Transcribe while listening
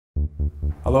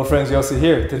Hello friends, Yossi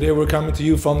here. Today we're coming to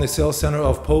you from the sales center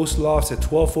of Post Lofts at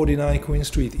 1249 Queen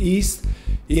Street East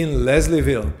in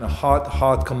Leslieville, a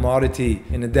hot commodity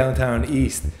in the downtown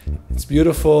East. It's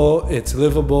beautiful, it's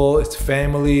livable, it's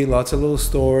family, lots of little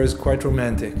stores, quite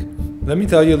romantic. Let me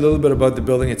tell you a little bit about the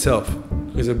building itself.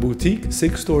 It's a boutique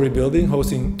 6-story building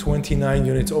hosting 29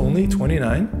 units only,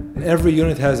 29. And every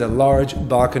unit has a large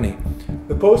balcony.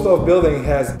 The Post Loft building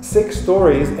has 6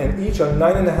 stories and each are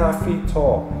 9.5 feet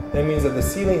tall. That means that the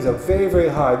ceilings are very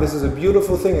high. This is a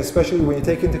beautiful thing, especially when you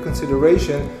take into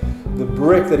consideration the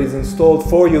brick that is installed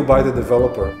for you by the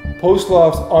developer. Post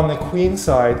Lofts on the queen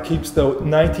side keeps the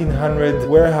 1900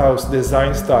 warehouse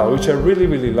design style, which I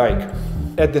really like.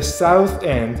 At the south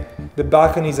end, the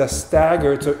balconies are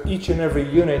staggered, so each and every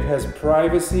unit has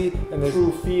privacy and the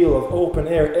true feel of open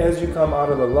air as you come out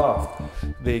of the loft.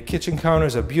 The kitchen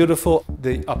counters are beautiful,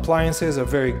 the appliances are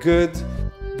very good,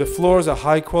 the floors are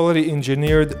high quality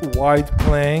engineered wide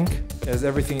plank, as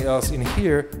everything else in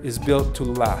here is built to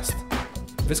last.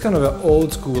 It's kind of an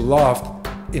old school loft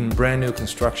in brand new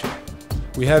construction.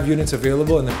 We have units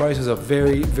available and the prices are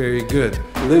very good.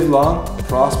 Live long,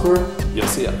 prosper,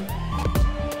 Yossi.